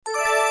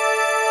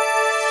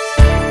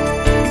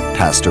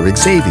Pastor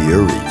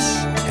Xavier Reese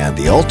and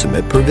the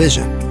ultimate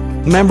provision.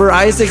 Remember,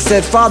 Isaac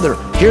said, Father,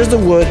 here's the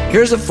wood,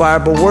 here's the fire,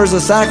 but where's the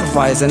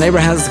sacrifice? And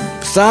Abraham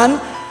said,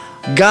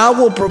 Son, God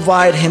will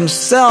provide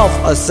himself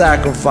a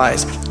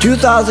sacrifice.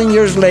 2,000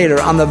 years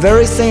later, on the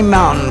very same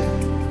mountain,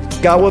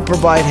 God will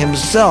provide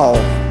himself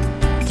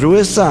through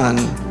his son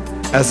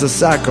as a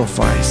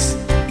sacrifice,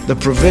 the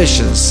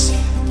provisions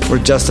for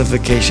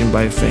justification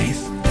by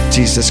faith,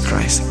 Jesus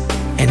Christ.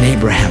 And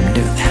Abraham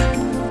knew that.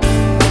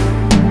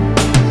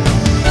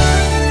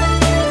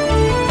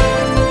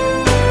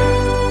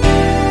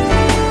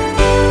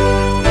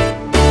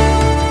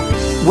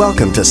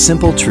 Welcome to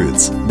Simple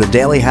Truths, the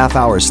daily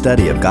half-hour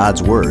study of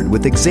God's Word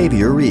with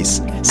Xavier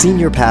Reese,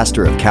 Senior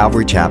Pastor of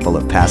Calvary Chapel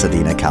of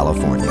Pasadena,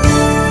 California.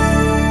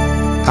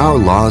 Our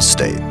laws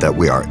state that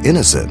we are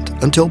innocent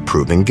until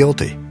proven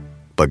guilty.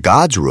 But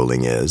God's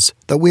ruling is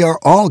that we are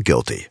all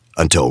guilty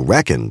until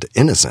reckoned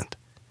innocent.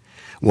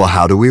 Well,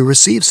 how do we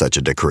receive such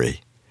a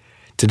decree?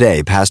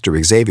 Today,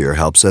 Pastor Xavier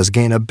helps us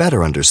gain a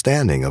better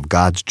understanding of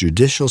God's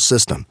judicial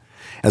system,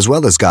 as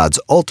well as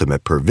God's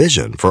ultimate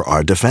provision for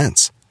our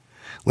defense.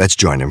 Let's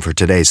join him for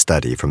today's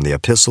study from the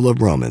Epistle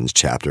of Romans,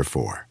 chapter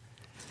 4.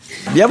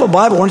 If you have a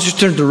Bible, why don't you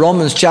turn to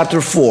Romans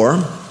chapter 4,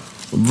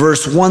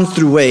 verse 1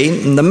 through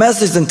 8. And the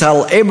message is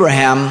entitled,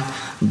 Abraham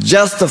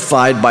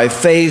Justified by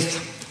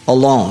Faith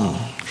Alone.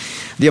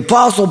 The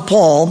Apostle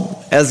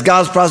Paul, as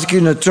God's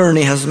prosecuting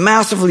attorney, has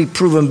massively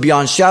proven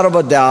beyond shadow of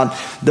a doubt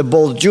that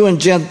both Jew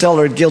and Gentile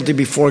are guilty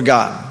before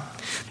God.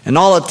 And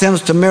all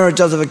attempts to merit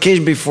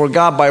justification before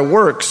God by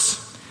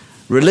works,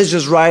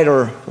 religious rite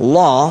or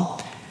law,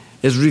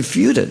 is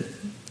refuted.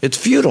 It's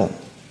futile.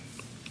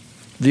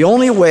 The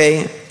only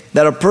way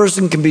that a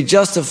person can be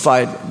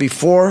justified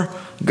before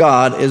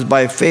God is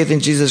by faith in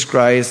Jesus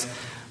Christ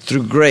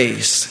through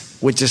grace,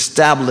 which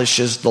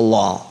establishes the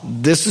law.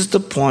 This is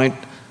the point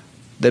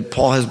that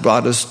Paul has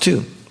brought us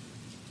to.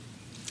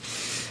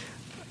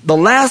 The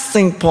last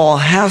thing Paul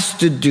has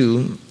to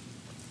do,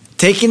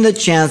 taking the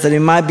chance that he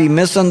might be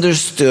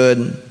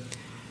misunderstood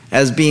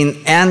as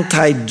being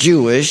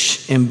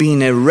anti-Jewish and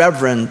being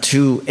irreverent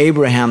to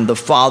Abraham, the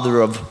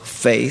father of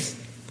faith,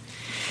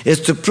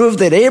 is to prove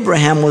that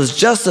Abraham was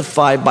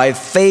justified by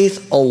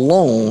faith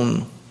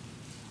alone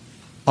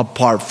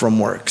apart from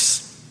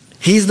works.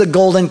 He's the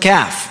golden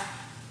calf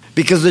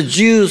because the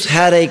Jews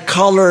had a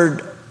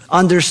colored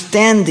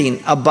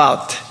understanding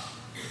about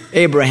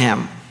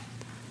Abraham.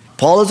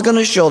 Paul is going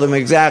to show them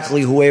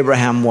exactly who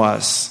Abraham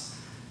was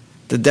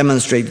to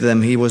demonstrate to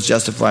them he was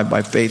justified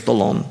by faith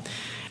alone.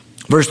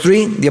 Verse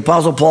 3, the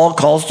Apostle Paul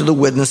calls to the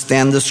witness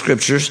stand the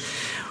Scriptures,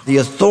 the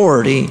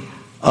authority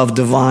of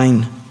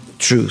divine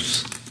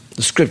truth.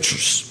 The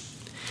Scriptures.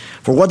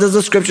 For what does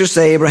the Scripture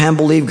say? Abraham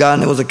believed God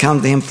and it was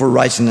accounted to him for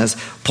righteousness.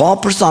 Paul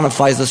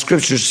personifies the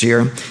Scriptures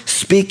here,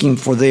 speaking,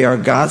 for they are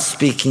God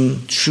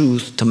speaking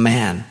truth to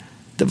man.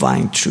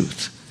 Divine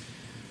truth.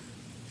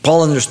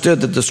 Paul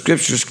understood that the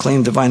Scriptures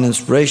claim divine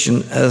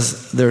inspiration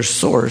as their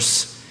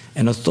source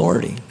and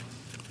authority.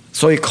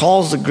 So he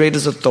calls the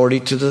greatest authority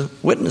to the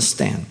witness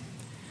stand.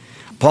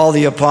 Paul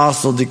the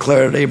Apostle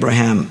declared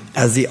Abraham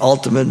as the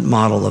ultimate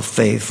model of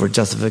faith for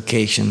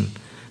justification,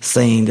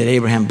 saying that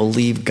Abraham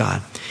believed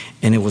God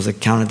and it was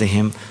accounted to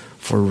him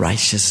for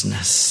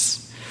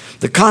righteousness.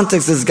 The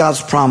context is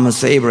God's promise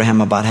to Abraham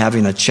about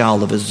having a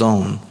child of his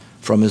own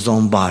from his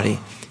own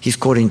body. He's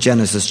quoting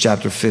Genesis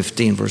chapter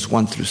 15, verse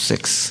 1 through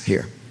 6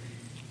 here.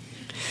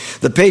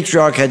 The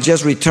patriarch had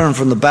just returned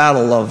from the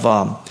battle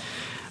of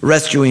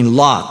rescuing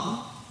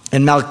Lot,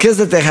 and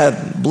Melchizedek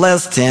had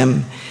blessed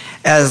him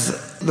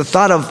as the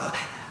thought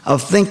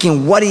of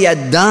thinking what he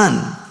had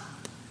done,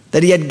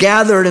 that he had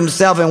gathered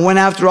himself and went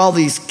after all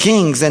these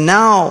kings, and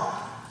now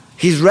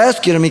he's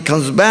rescued him. He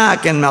comes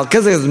back, and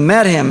Melchizedek has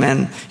met him,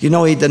 and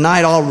he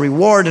denied all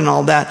reward and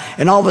all that,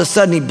 and all of a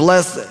sudden he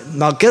blessed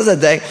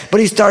Melchizedek, but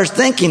he starts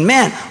thinking,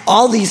 man,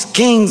 all these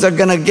kings are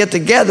going to get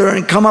together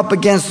and come up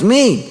against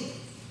me.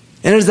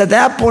 And it's at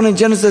that point in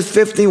Genesis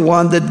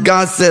 51 that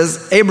God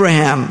says,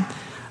 Abraham,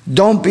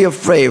 don't be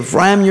afraid, for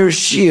I am your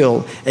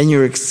shield and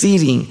your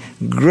exceeding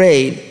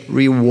great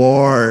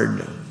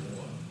reward.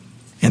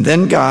 And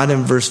then God,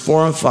 in verse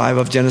 4 and 5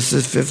 of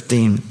Genesis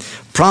 15,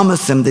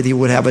 promised him that he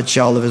would have a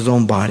child of his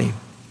own body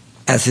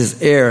as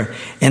his heir,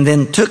 and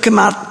then took him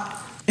out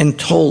and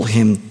told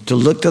him to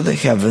look to the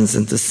heavens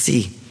and to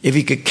see if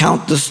he could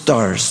count the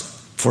stars,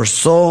 for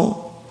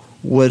so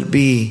would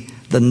be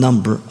the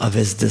number of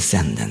his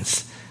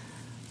descendants.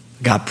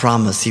 God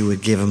promised he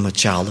would give him a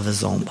child of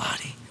his own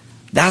body.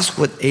 That's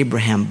what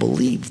Abraham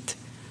believed.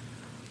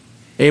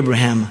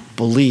 Abraham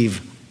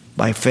believed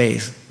by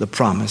faith the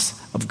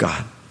promise of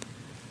God.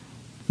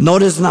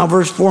 Notice now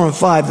verse 4 and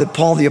 5 that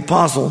Paul the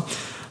Apostle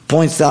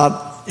points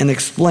out and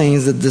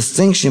explains the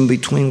distinction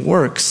between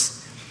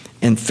works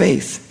and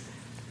faith.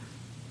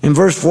 In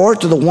verse 4,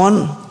 to the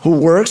one who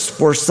works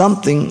for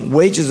something,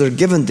 wages are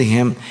given to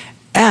him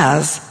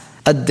as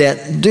a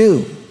debt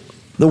due.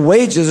 The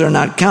wages are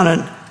not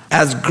counted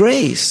as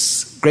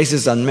grace. Grace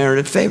is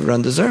unmerited favor,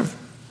 undeserved.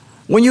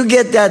 When you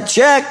get that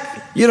check,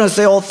 you don't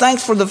say, oh,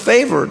 thanks for the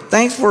favor.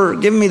 Thanks for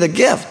giving me the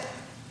gift.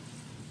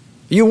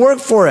 You work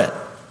for it.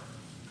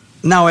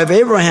 Now, if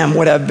Abraham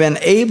would have been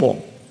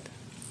able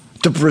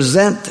to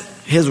present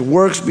his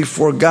works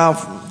before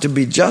God to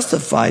be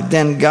justified,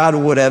 then God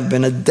would have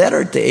been a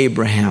debtor to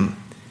Abraham.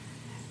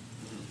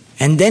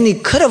 And then he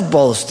could have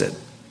boasted.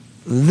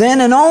 Then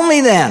and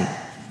only then.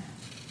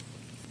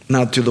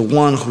 Now, to the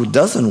one who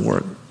doesn't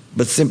work,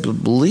 but simply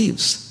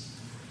believes,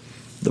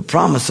 the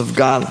promise of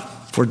God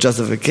for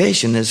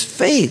justification is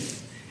faith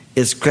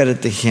is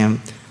credited to him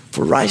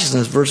for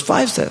righteousness. Verse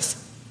 5 says,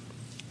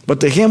 but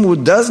to him who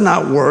does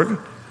not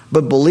work,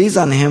 but believes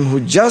on him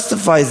who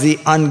justifies the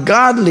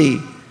ungodly,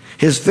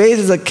 his faith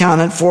is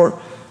accounted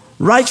for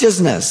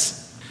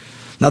righteousness.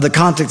 Now the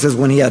context is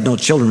when he had no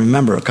children.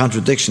 Remember, a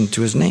contradiction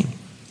to his name.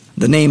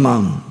 The name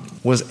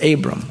was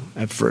Abram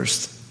at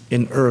first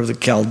in Ur of the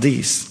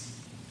Chaldees.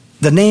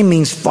 The name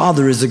means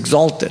father is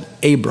exalted,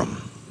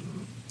 Abram,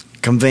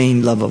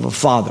 conveying love of a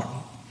father.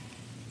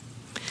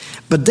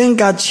 But then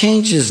God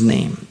changed his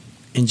name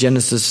in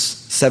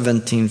Genesis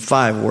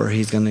 17:5, where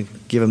he's going to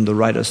give him the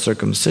rite of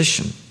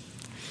circumcision.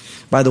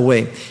 By the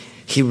way,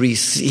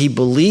 he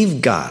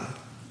believed God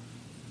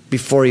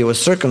before he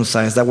was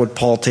circumcised. That's what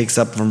Paul takes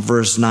up from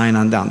verse 9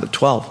 on down to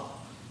 12.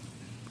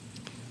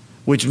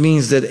 Which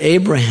means that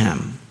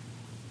Abraham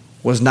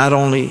was not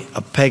only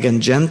a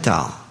pagan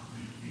Gentile,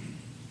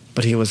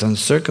 but he was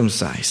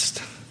uncircumcised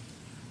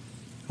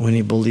when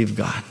he believed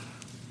God.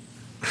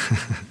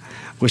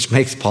 Which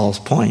makes Paul's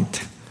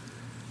point.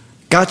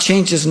 God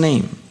changed his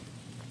name.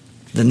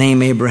 The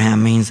name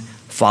Abraham means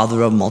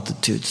father of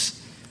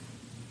multitudes.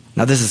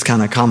 Now this is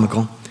kind of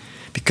comical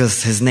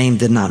because his name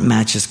did not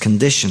match his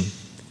condition.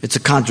 It's a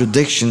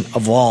contradiction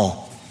of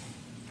all.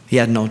 He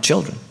had no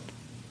children.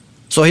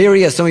 So here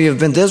he is. Some of you have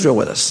been to Israel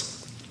with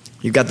us.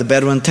 You've got the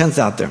Bedouin tents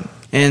out there.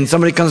 And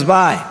somebody comes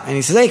by and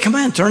he says, hey, come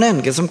in, turn in,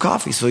 get some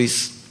coffee. So he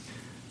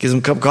gives them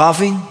a cup of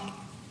coffee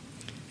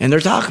and they're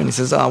talking. He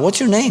says, what's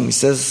your name? He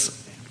says,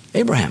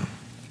 Abraham.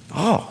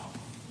 Oh,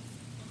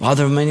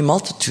 father of many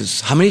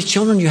multitudes. How many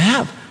children do you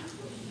have?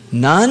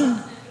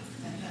 None?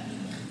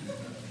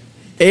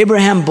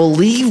 Abraham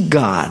believed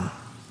God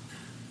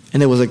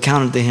and it was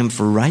accounted to him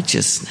for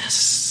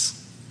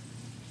righteousness.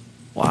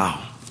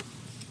 Wow.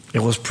 It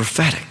was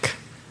prophetic.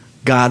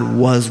 God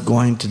was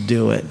going to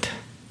do it.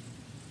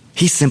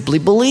 He simply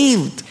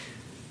believed.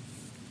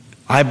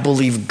 I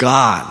believe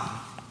God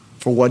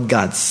for what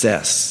God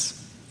says.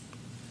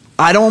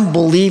 I don't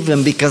believe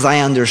him because I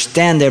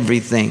understand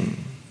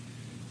everything.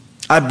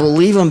 I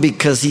believe him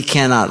because he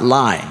cannot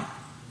lie.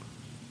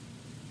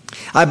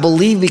 I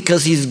believe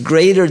because he's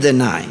greater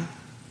than I.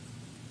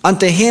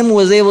 Unto him who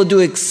is able to do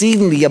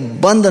exceedingly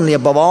abundantly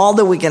above all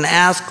that we can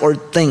ask or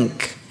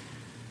think.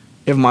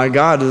 If my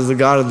God is the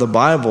God of the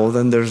Bible,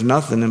 then there's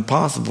nothing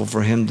impossible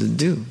for him to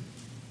do.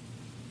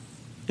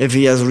 If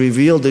he has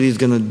revealed that he's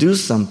going to do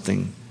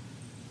something,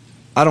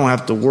 I don't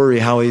have to worry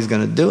how he's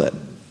going to do it.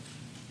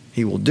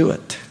 He will do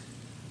it.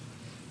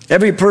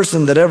 Every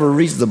person that ever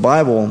reads the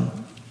Bible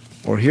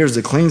or hears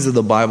the claims of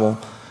the Bible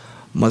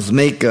must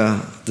make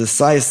a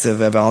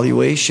decisive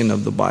evaluation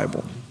of the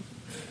Bible.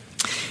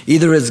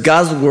 Either it's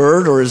God's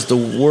word or it's the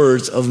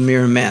words of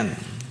mere men.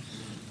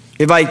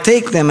 If I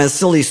take them as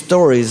silly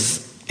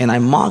stories and I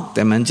mock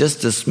them and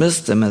just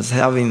dismiss them as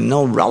having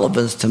no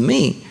relevance to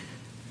me,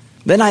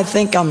 then I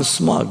think I'm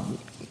smug.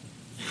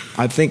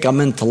 I think I'm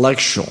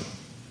intellectual.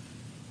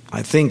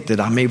 I think that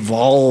I'm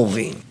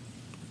evolving.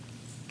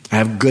 I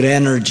have good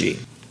energy.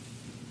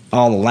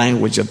 All the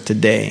language of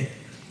today.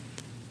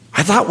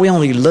 I thought we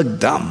only looked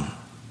dumb.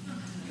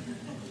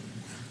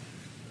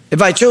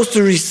 If I chose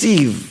to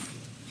receive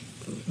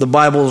the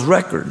Bible's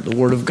record, the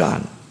Word of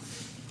God,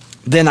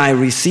 then I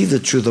receive the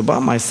truth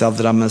about myself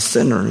that I'm a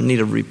sinner in need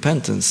of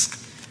repentance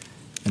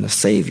and a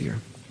Savior.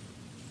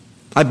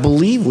 I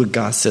believe what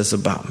God says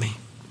about me.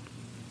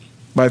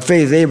 By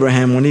faith,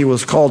 Abraham, when he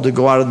was called to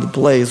go out of the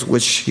place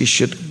which he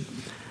should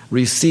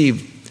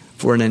receive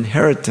for an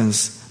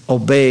inheritance,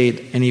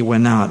 obeyed, and he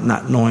went out,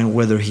 not knowing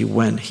whither he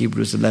went.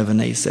 Hebrews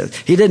 11:8 says.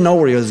 He didn't know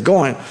where he was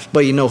going,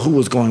 but you know who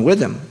was going with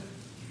him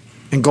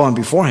and going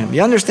before him.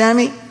 You understand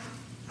me?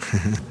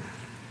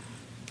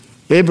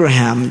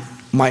 Abraham,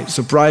 might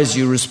surprise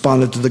you,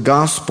 responded to the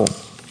gospel.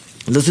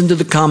 Listen to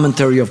the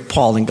commentary of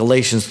Paul in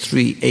Galatians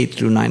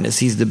 3:8-9 as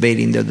he's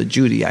debating there the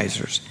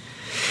Judaizers.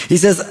 He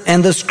says,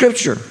 and the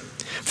scripture,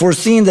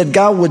 foreseeing that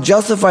God would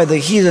justify the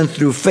heathen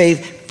through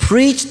faith,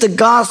 preached the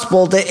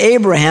gospel to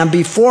Abraham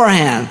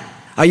beforehand.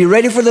 Are you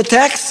ready for the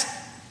text?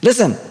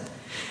 Listen.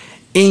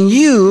 In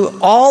you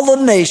all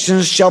the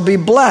nations shall be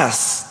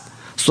blessed.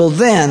 So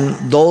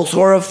then those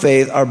who are of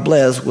faith are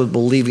blessed with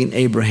believing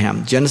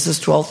Abraham. Genesis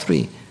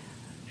 12:3.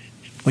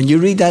 When you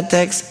read that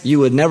text, you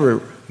would never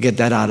get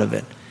that out of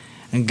it.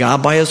 And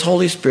God, by his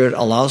Holy Spirit,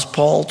 allows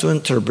Paul to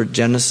interpret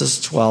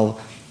Genesis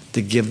 12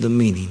 to give the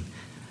meaning.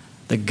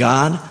 That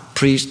God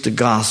preached the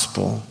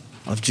gospel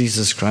of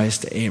Jesus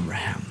Christ to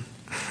Abraham.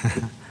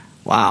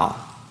 Wow.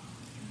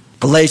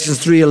 Galatians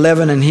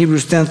 3:11 and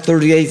Hebrews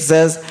 10:38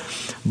 says,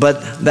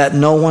 but that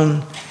no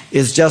one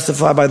is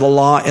justified by the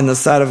law in the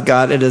sight of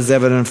God, it is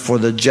evident, for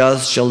the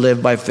just shall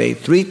live by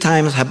faith. 3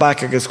 times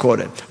Habakkuk is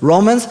quoted.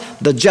 Romans,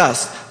 the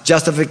just,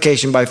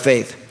 justification by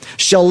faith.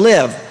 Shall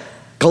live,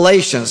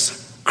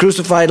 Galatians,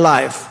 crucified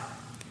life.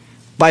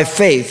 By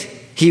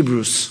faith,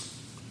 Hebrews,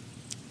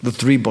 the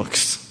 3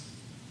 books.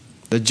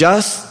 The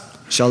just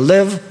shall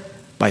live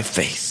by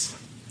faith.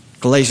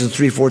 Galatians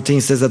 3:14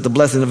 says that the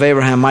blessing of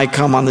Abraham might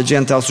come on the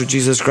Gentiles through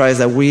Jesus Christ,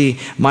 that we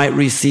might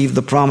receive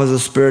the promise of the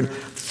Spirit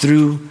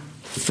through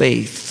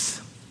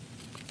faith.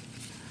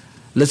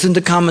 Listen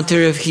to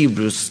commentary of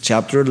Hebrews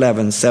chapter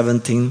 11,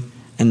 17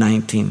 and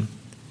 19.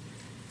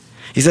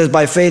 He says,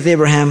 by faith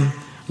Abraham,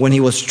 when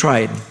he was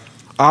tried,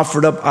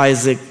 offered up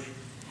Isaac,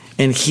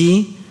 and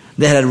he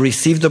that had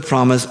received the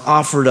promise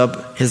offered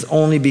up his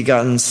only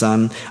begotten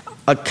son,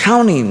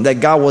 accounting that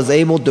God was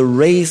able to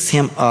raise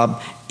him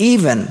up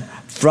even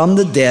from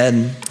the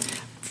dead,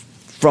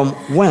 from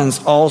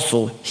whence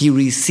also he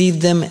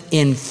received them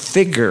in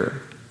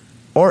figure,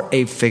 or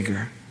a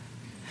figure.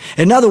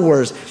 In other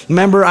words,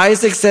 remember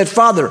Isaac said,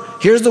 Father,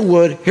 here's the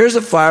wood, here's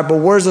the fire, but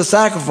where's the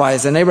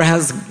sacrifice? And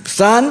Abraham's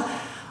son,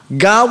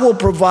 God will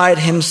provide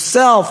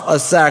himself a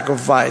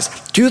sacrifice.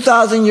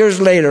 2,000 years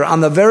later,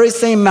 on the very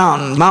same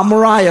mountain, Mount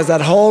Moriah,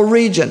 that whole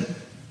region,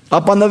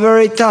 up on the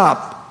very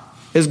top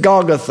is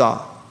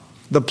Golgotha,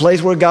 the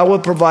place where God will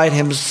provide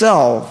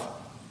himself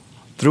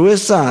through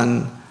his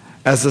son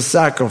as a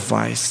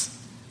sacrifice,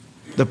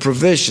 the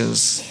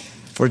provisions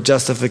for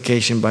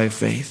justification by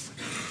faith.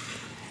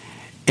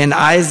 And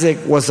Isaac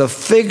was a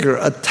figure,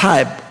 a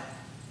type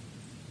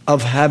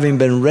of having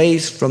been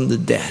raised from the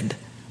dead,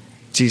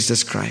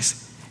 Jesus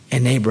Christ.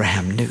 And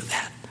Abraham knew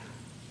that.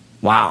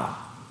 Wow.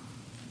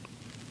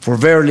 For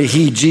verily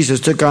he,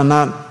 Jesus, took on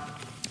not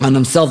on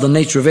himself the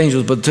nature of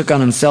angels, but took on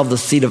himself the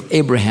seed of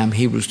Abraham,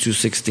 Hebrews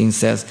 2:16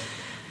 says.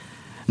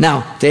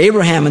 Now, to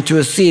Abraham and to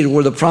his seed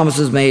were the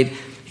promises made.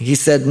 He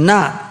said,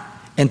 not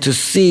and to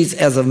seeds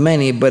as of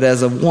many, but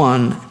as of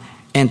one,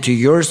 and to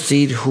your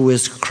seed who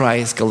is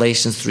Christ,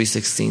 Galatians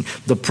 3:16.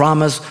 The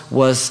promise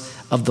was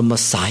of the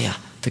Messiah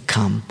to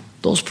come.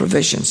 Those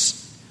provisions.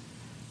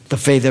 The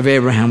faith of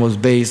Abraham was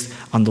based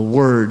on the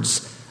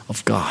words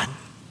of God.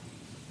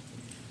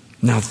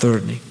 Now,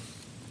 thirdly,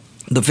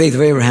 the faith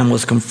of Abraham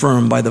was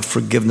confirmed by the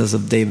forgiveness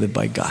of David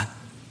by God.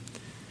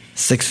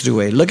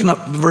 6-8. Looking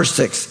up verse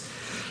 6.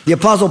 The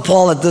Apostle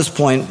Paul at this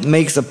point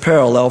makes a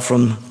parallel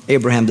from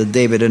Abraham to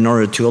David in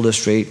order to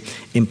illustrate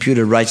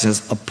imputed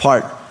righteousness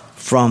apart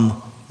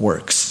from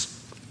works.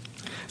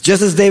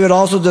 Just as David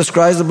also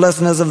describes the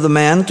blessedness of the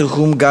man to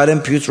whom God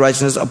imputes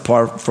righteousness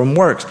apart from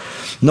works.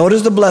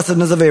 Notice the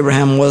blessedness of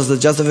Abraham was the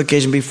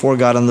justification before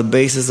God on the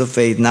basis of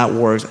faith, not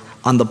works,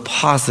 on the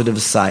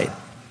positive side.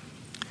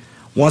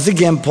 Once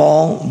again,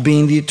 Paul,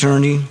 being the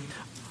attorney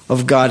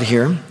of God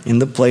here in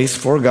the place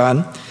for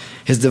God,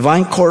 his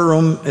divine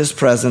courtroom is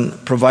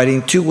present,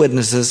 providing 2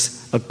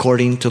 witnesses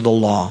according to the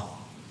law.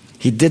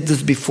 He did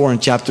this before in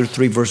chapter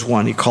 3, verse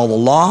 1. He called the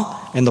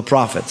law and the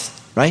prophets,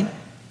 right?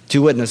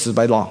 2 witnesses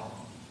by law.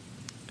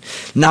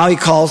 Now he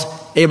calls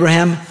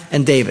Abraham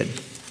and David,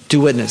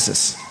 2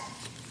 witnesses.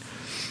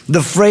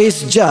 The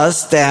phrase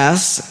just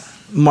as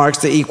marks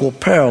the equal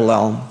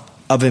parallel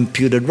of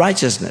imputed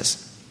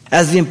righteousness.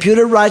 As the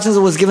imputed righteousness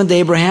was given to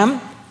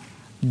Abraham,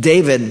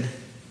 David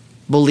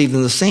believed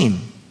in the same.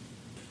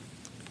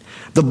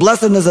 The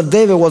blessedness of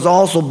David was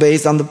also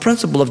based on the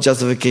principle of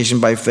justification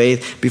by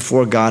faith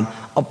before God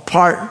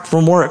apart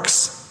from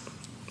works.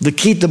 The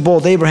key to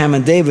both Abraham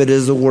and David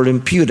is the word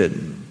imputed.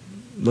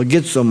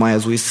 Logizomai,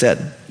 as we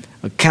said,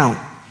 account.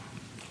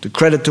 To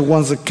credit to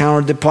one's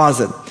account or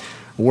deposit.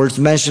 Words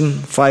mentioned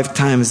 5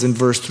 times in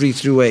verse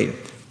 3-8.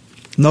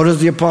 Notice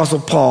the Apostle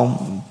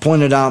Paul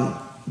pointed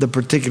out the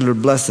particular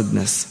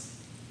blessedness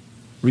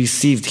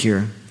received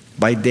here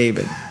by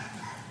David.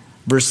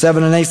 Verse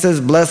 7 and 8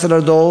 says, blessed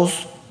are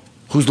those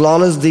whose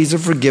lawless deeds are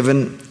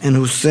forgiven and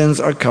whose sins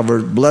are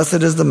covered.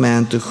 Blessed is the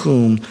man to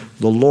whom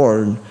the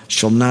Lord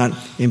shall not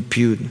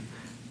impute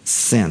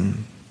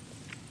sin.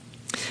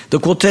 The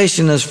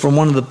quotation is from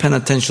one of the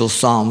penitential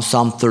Psalms,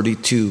 Psalm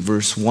 32,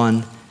 verse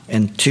 1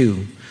 and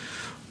 2.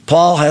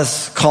 Paul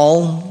has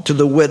called to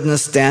the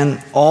witness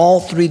stand all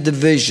 3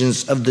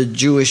 divisions of the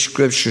Jewish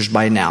scriptures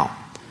by now.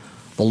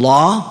 The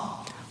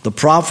law, the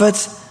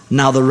prophets,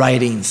 now the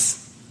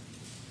writings.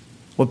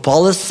 What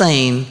Paul is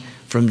saying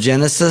from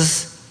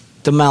Genesis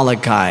to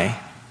Malachi,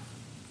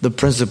 the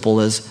principle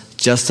is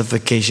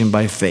justification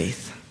by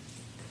faith.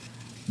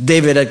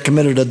 David had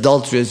committed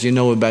adultery, as you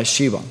know, with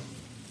Bathsheba.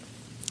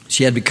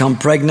 She had become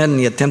pregnant and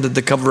he attempted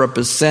to cover up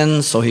his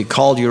sins, so he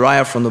called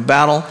Uriah from the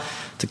battle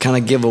to kind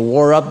of give a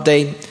war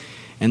update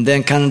and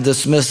then kind of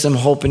dismissed him,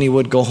 hoping he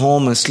would go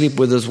home and sleep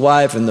with his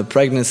wife and the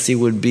pregnancy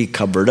would be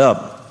covered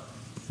up.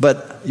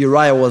 But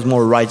Uriah was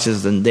more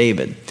righteous than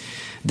David.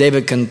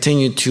 David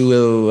continued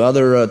to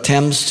other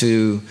attempts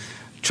to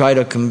try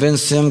to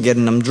convince him,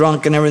 getting him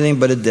drunk and everything,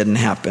 but it didn't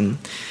happen.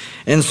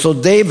 And so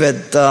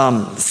David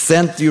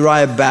sent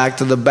Uriah back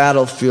to the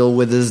battlefield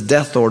with his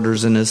death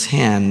orders in his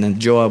hand, and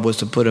Joab was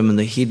to put him in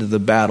the heat of the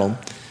battle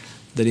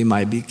that he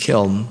might be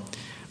killed.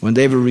 When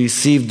David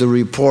received the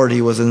report,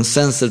 he was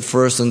incensed at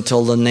first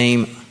until the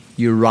name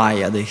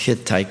Uriah, the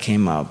Hittite,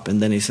 came up.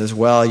 And then he says,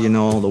 well,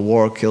 the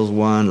war kills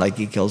one like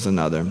he kills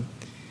another.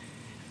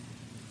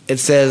 It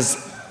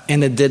says,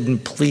 and it didn't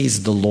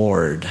please the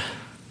Lord.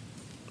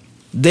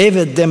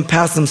 David then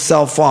passed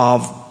himself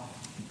off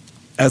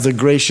as a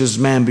gracious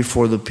man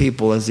before the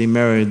people as he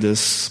married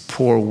this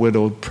poor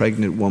widowed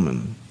pregnant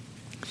woman.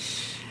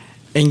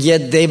 And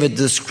yet David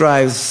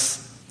describes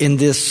in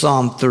this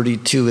Psalm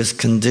 32 his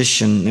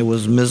condition. It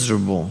was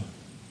miserable.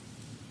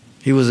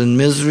 He was in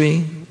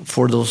misery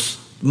for those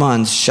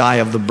months shy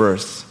of the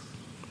birth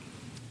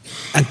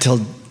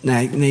until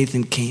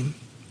Nathan came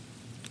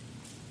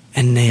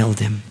and nailed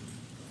him.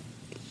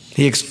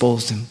 He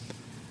exposed him.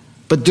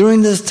 But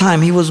during this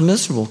time, he was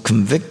miserable,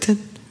 convicted.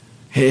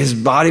 His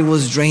body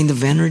was drained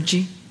of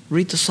energy.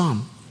 Read the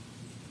Psalm.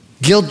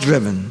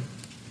 Guilt-driven,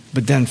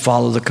 but then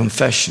follow the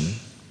confession.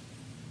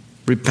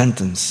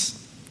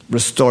 Repentance,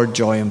 restored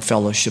joy and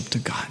fellowship to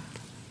God.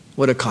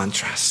 What a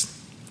contrast.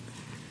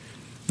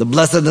 The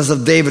blessedness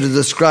of David is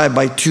described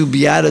by two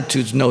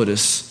beatitudes,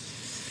 notice.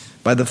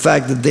 By the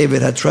fact that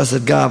David had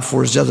trusted God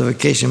for his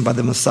justification by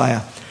the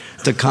Messiah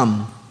to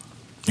come.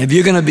 If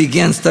you're going to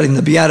begin studying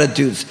the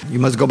Beatitudes, you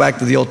must go back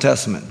to the Old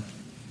Testament.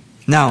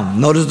 Now,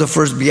 notice the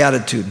first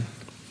Beatitude,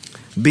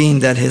 being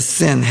that his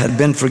sin had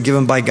been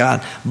forgiven by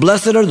God.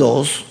 Blessed are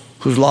those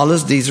whose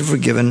lawless deeds are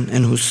forgiven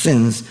and whose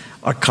sins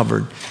are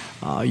covered.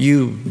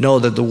 You know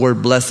that the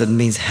word blessed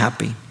means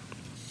happy.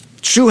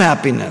 True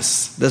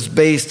happiness that's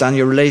based on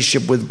your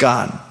relationship with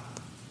God.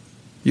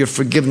 Your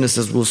forgiveness,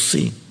 as we'll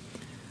see.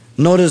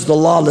 Notice the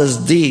lawless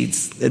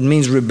deeds. It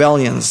means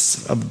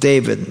rebellions of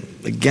David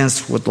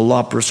against what the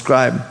law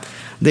prescribed.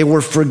 They were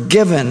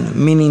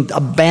forgiven, meaning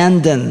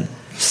abandoned,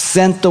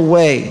 sent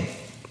away.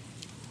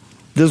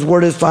 This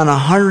word is found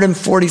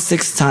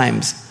 146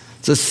 times.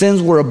 The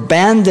sins were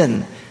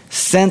abandoned,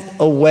 sent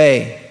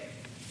away.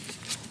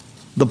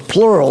 The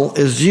plural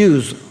is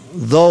used,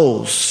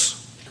 those,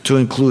 to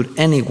include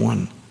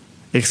anyone,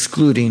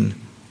 excluding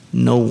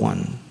no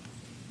one.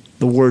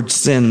 The word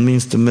sin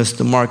means to miss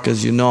the mark,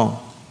 as you know.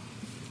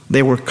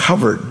 They were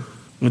covered.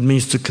 It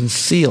means to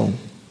conceal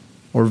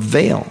or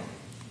veil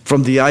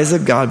from the eyes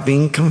of God,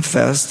 being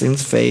confessed in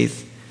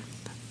faith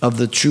of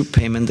the true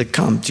payment to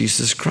come,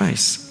 Jesus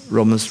Christ.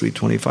 Romans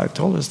 3:25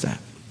 told us that.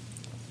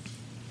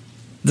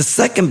 The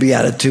second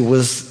beatitude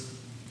was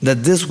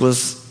that this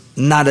was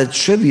not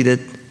attributed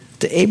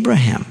to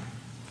Abraham.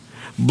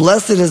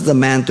 Blessed is the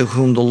man to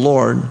whom the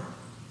Lord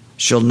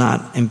shall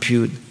not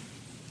impute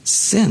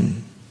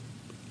sin.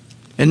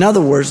 In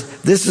other words,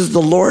 this is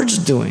the Lord's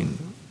doing.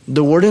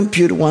 The word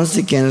impute, once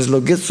again, is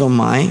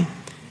logizomai.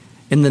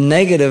 In the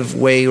negative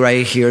way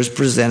right here is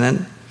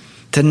presented,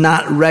 to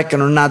not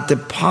reckon or not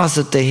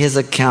deposit to his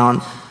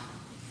account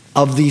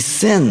of these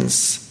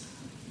sins.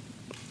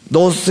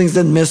 Those things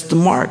that missed the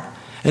mark.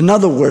 In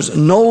other words,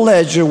 no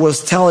ledger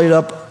was tallied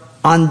up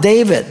on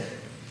David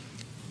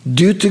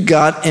due to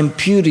God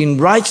imputing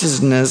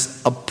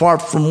righteousness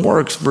apart from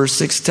works. Verse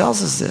 6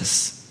 tells us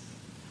this.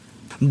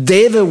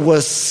 David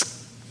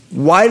was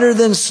whiter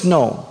than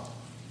snow.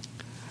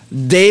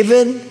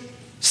 David's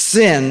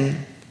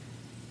sin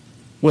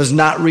was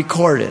not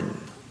recorded.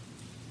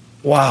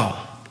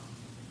 Wow.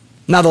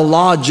 Now the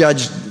law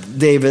judged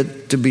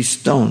David to be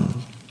stoned,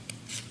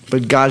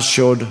 but God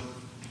showed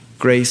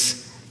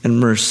grace and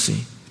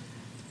mercy.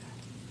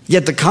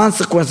 Yet the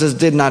consequences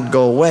did not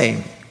go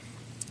away.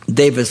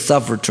 David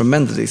suffered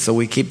tremendously, so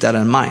we keep that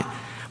in mind.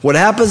 What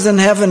happens in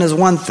heaven is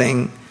one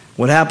thing.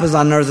 What happens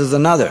on earth is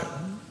another.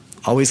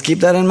 Always keep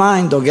that in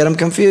mind. Don't get them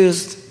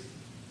confused.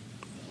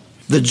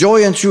 The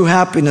joy and true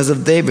happiness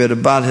of David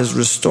about his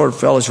restored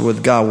fellowship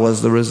with God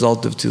was the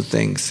result of two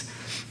things.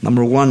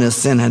 Number one, his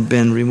sin had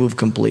been removed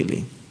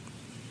completely.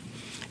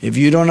 If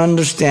you don't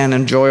understand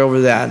and joy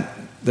over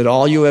that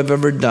all you have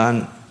ever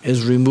done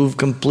is removed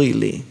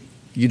completely,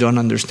 you don't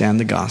understand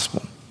the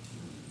gospel.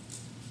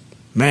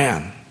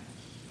 Man.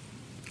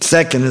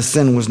 Second, his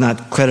sin was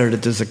not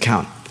credited to his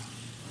account.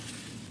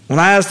 When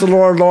I asked the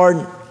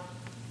Lord,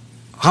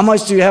 how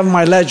much do you have in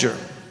my ledger?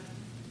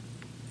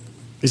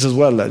 He says,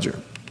 what ledger?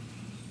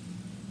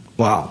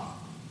 Wow.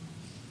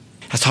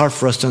 That's hard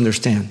for us to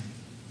understand.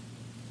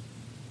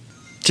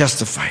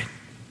 Justified.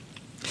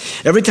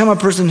 Every time a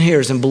person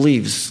hears and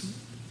believes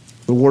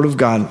the word of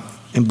God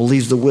and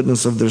believes the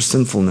witness of their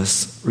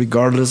sinfulness,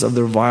 regardless of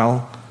their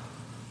vile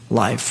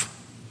life,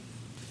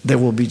 they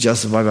will be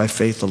justified by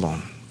faith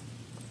alone.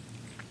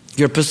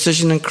 Your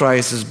position in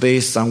Christ is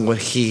based on what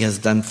he has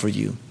done for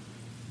you.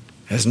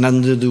 It has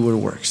nothing to do with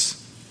works.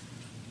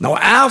 Now,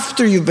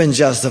 after you've been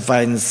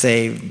justified and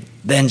saved,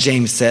 then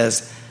James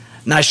says,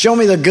 now show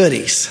me the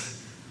goodies.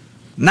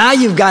 Now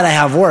you've got to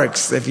have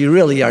works if you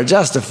really are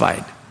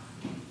justified.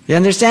 You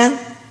understand?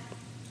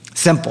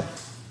 Simple.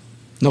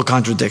 No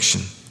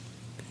contradiction.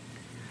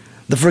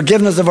 The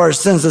forgiveness of our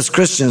sins as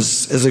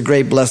Christians is a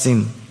great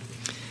blessing.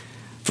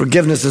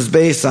 Forgiveness is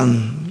based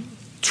on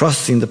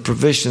trusting the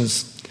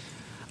provisions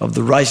of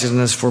the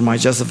righteousness for my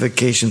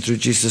justification through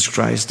Jesus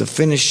Christ, the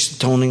finished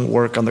atoning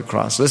work on the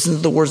cross. Listen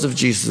to the words of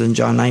Jesus in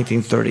John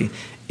 19:30.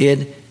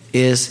 It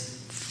is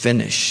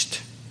finished.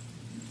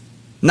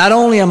 Not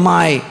only am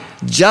I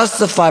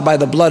justified by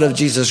the blood of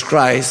Jesus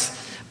Christ,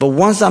 but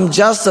once I'm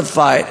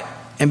justified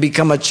and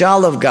become a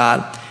child of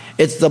God,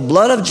 it's the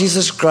blood of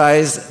Jesus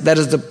Christ that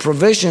is the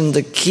provision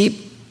to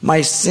keep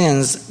my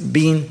sins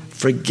being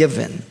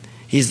forgiven.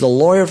 He's the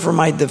lawyer for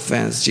my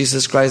defense,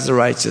 Jesus Christ the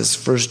righteous,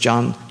 1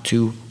 John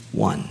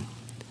 2:1.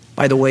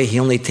 By the way, he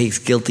only takes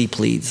guilty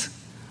pleas.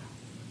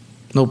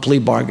 No plea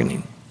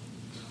bargaining.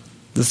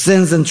 The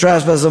sins and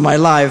trespasses of my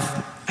life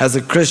as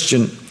a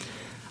Christian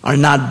are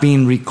not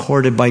being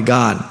recorded by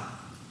God.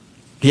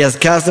 He has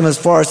cast them as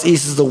far as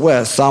east as the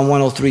west, Psalm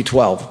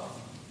 103:12.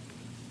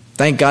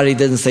 Thank God he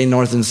didn't say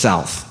north and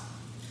south.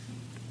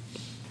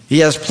 He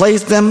has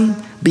placed them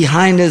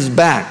behind his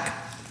back,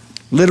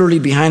 literally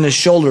behind his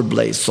shoulder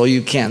blades, so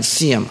you can't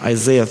see him,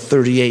 Isaiah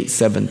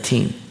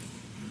 38:17.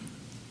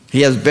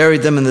 He has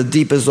buried them in the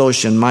deepest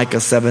ocean, Micah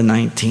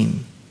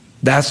 7:19.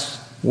 That's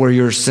where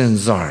your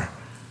sins are.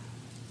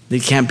 They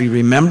can't be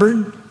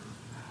remembered,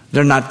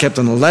 they're not kept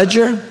on a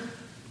ledger,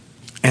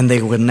 and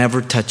they will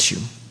never touch you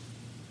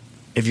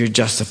if you're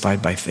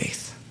justified by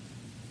faith.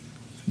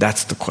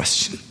 That's the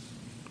question.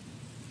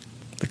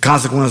 The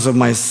consequences of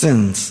my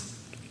sins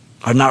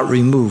are not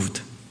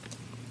removed,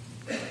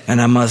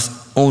 and I must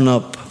own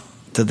up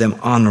to them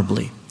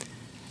honorably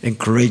and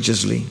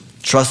courageously,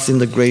 trusting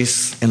the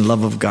grace and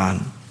love of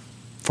God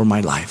for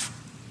my life.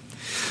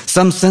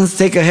 Some sins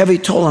take a heavy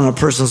toll on a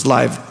person's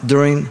life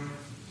during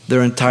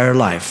their entire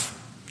life,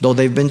 though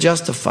they've been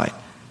justified.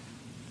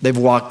 They've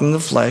walked in the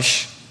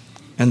flesh,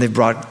 and they've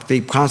brought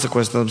the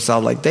consequence to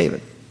themselves like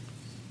David.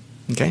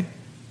 Okay?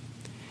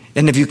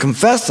 And if you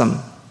confess them,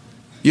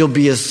 you'll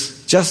be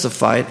as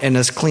justified and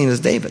as clean as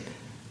David.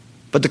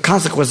 But the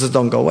consequences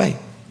don't go away.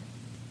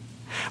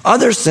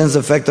 Other sins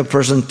affect a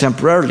person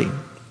temporarily,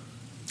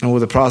 and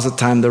with the process of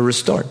time, they're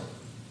restored.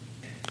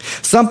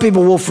 Some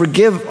people will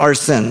forgive our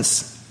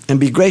sins and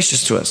be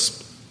gracious to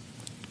us.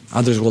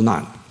 Others will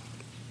not.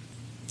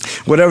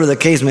 Whatever the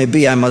case may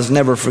be, I must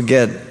never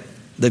forget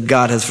that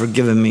God has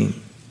forgiven me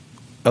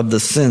of the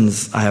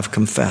sins I have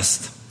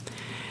confessed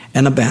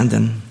and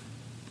abandoned,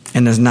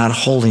 and is not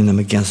holding them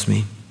against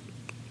me.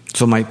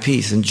 So my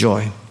peace and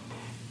joy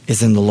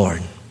is in the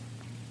Lord,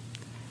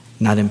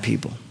 not in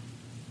people.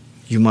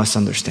 You must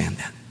understand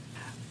that.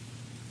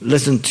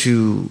 Listen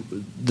to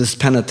this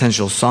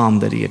penitential psalm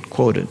that he had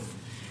quoted.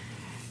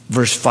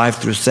 Verse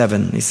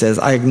 5-7, he says,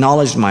 I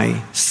acknowledged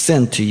my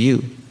sin to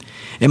you.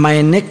 In my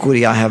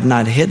iniquity I have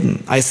not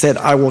hidden. I said,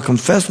 I will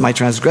confess my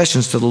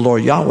transgressions to the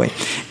Lord Yahweh.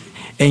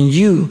 And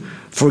you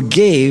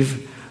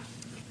forgave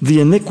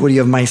the iniquity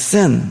of my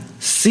sin.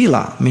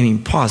 Selah,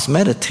 meaning pause,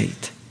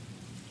 meditate.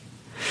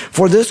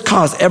 For this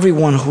cause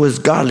everyone who is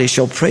godly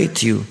shall pray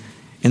to you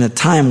in a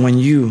time when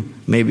you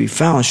may be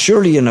found.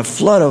 Surely in a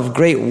flood of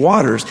great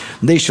waters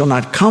they shall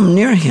not come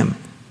near him.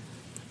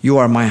 You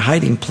are my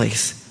hiding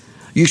place.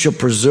 You shall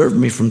preserve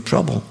me from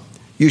trouble.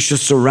 You shall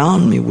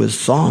surround me with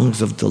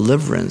songs of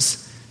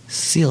deliverance.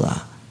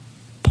 Selah,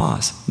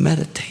 pause,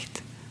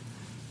 meditate.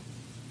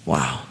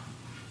 Wow.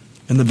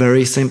 In the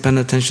very same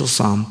penitential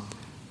psalm,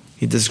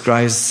 he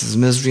describes his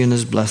misery and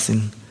his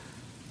blessing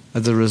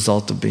as a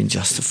result of being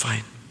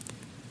justified.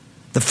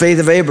 The faith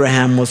of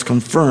Abraham was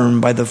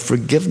confirmed by the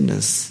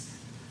forgiveness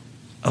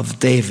of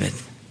David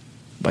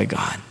by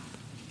God.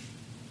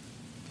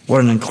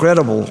 What an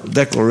incredible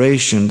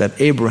declaration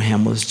that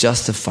Abraham was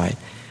justified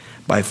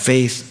by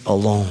faith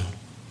alone.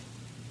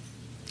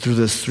 Through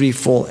this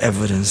threefold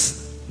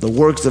evidence, the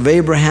works of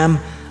Abraham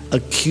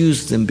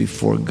accused him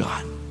before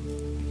God.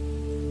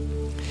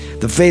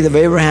 The faith of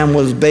Abraham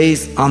was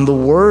based on the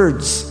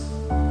words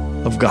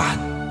of God.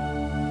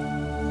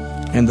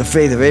 And the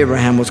faith of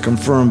Abraham was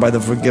confirmed by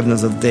the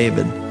forgiveness of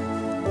David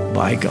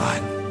by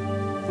God.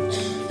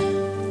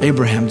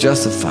 Abraham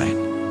justified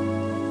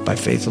by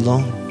faith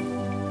alone.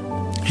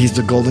 He's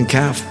the golden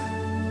calf.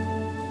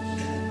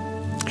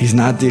 He's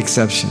not the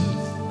exception.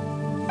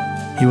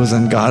 He was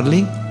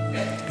ungodly.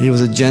 He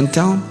was a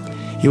Gentile.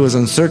 He was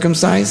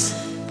uncircumcised.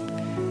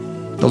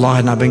 The law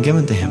had not been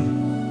given to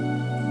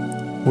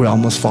him. We all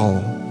must follow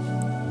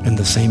in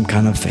the same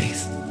kind of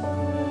faith.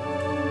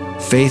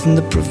 Faith in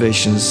the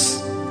provisions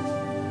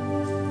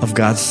of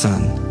God's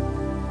Son,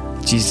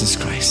 Jesus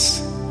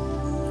Christ,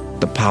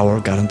 the power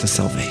of God unto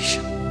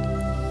salvation.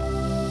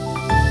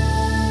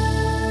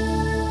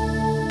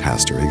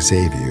 Pastor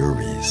Xavier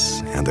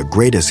Reese, and the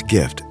greatest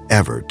gift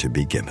ever to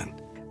be given.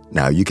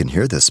 Now you can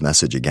hear this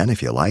message again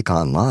if you like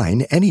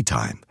online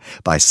anytime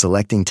by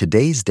selecting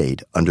today's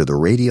date under the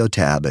radio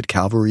tab at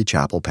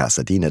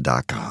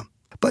CalvaryChapelPasadena.com.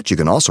 But you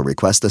can also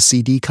request a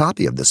CD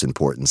copy of this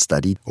important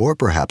study, or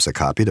perhaps a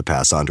copy to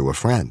pass on to a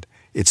friend.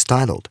 It's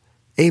titled,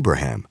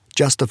 Abraham,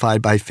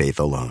 Justified by Faith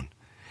Alone.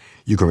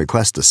 You can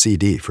request a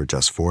CD for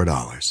just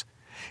 $4.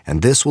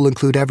 And this will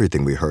include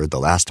everything we heard the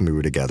last time we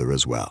were together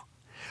as well.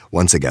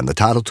 Once again, the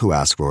title to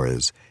ask for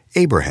is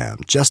Abraham,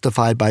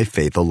 Justified by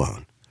Faith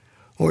Alone,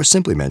 or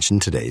simply mention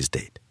today's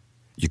date.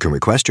 You can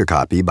request your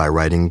copy by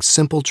writing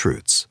Simple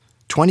Truths,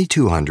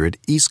 2200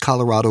 East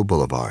Colorado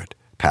Boulevard,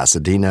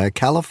 Pasadena,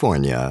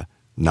 California,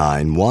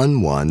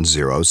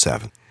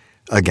 91107.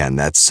 Again,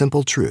 that's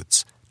Simple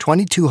Truths,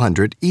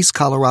 2200 East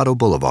Colorado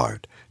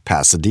Boulevard,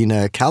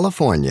 Pasadena,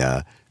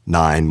 California,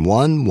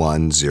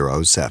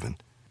 91107.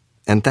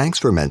 And thanks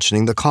for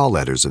mentioning the call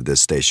letters of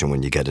this station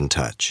when you get in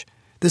touch.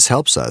 This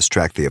helps us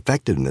track the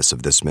effectiveness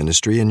of this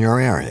ministry in your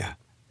area.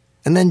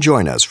 And then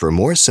join us for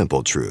more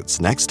Simple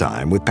Truths next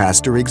time with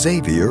Pastor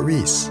Xavier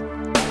Reese.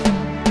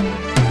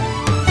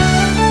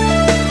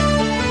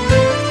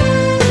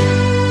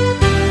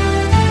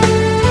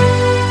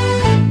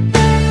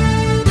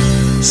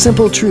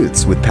 Simple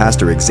Truths with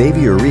Pastor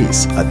Xavier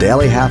Reese, a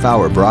daily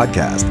half-hour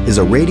broadcast, is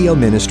a radio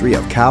ministry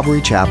of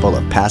Calvary Chapel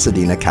of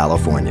Pasadena,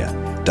 California.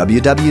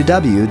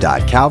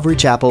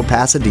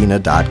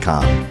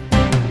 www.calvarychapelpasadena.com.